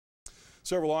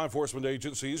Several law enforcement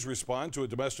agencies respond to a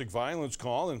domestic violence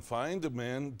call and find a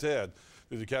man dead.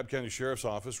 The DeKalb County Sheriff's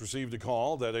Office received a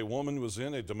call that a woman was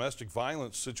in a domestic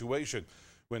violence situation.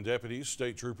 When deputies,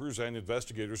 state troopers, and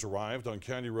investigators arrived on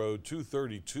County Road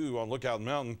 232 on Lookout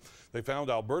Mountain, they found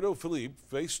Alberto Felipe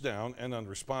face down and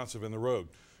unresponsive in the road.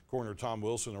 Coroner Tom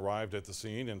Wilson arrived at the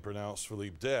scene and pronounced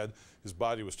Felipe dead. His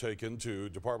body was taken to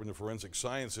Department of Forensic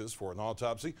Sciences for an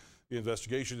autopsy. The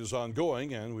investigation is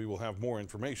ongoing, and we will have more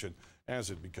information as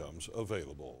it becomes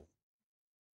available.